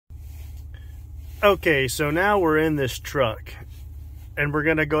Okay, so now we're in this truck and we're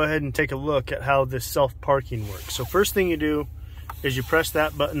gonna go ahead and take a look at how this self-parking works. So first thing you do is you press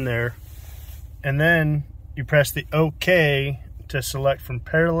that button there, and then you press the OK to select from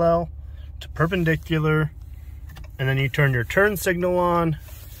parallel to perpendicular, and then you turn your turn signal on,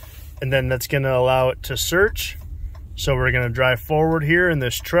 and then that's gonna allow it to search. So we're gonna drive forward here in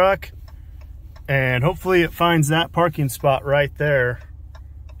this truck, and hopefully it finds that parking spot right there,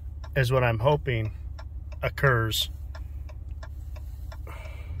 is what I'm hoping occurs.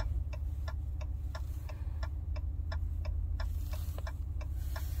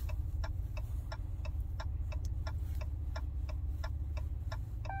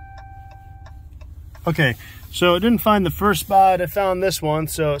 Okay, so it didn't find the first spot. It found this one,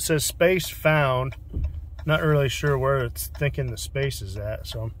 so it says space found. Not really sure where it's thinking the space is at,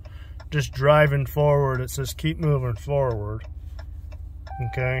 so I'm just driving forward. It says keep moving forward.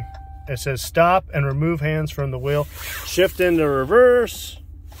 Okay, it says stop and remove hands from the wheel, shift into reverse.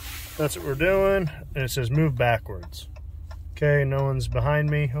 That's what we're doing. And it says move backwards. Okay, no one's behind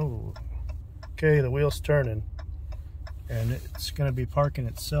me. Oh, okay, the wheel's turning, and it's gonna be parking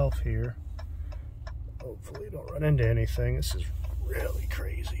itself here. Hopefully don't run into anything. This is really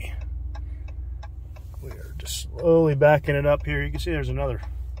crazy. We are just slowly backing it up here. You can see there's another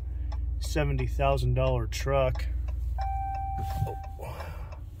 $70,000 truck. Oh.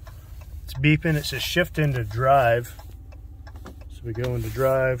 It's beeping. It says shift into drive. So we go into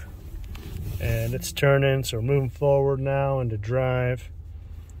drive and it's turning. So we're moving forward now into drive.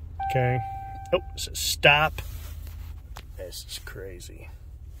 Okay. Oh, it says stop. This is crazy.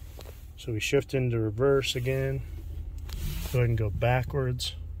 So we shift into reverse again. Go ahead and go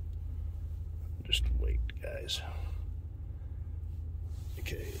backwards. Just wait, guys.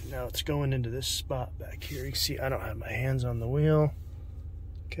 Okay, now it's going into this spot back here. You can see I don't have my hands on the wheel.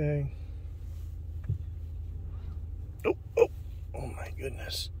 Okay. Oh my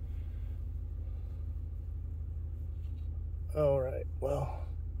goodness. All right, well.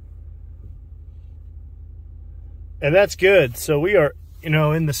 And that's good. So we are,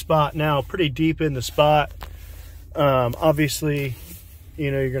 in the spot now, pretty deep in the spot. Obviously,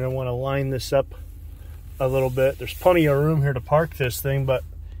 you're going to want to line this up a little bit. There's plenty of room here to park this thing, but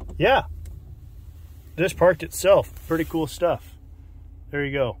yeah, this parked itself. Pretty cool stuff. There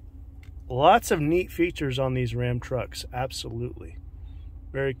you go. Lots of neat features on these Ram trucks. Absolutely.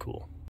 Very cool.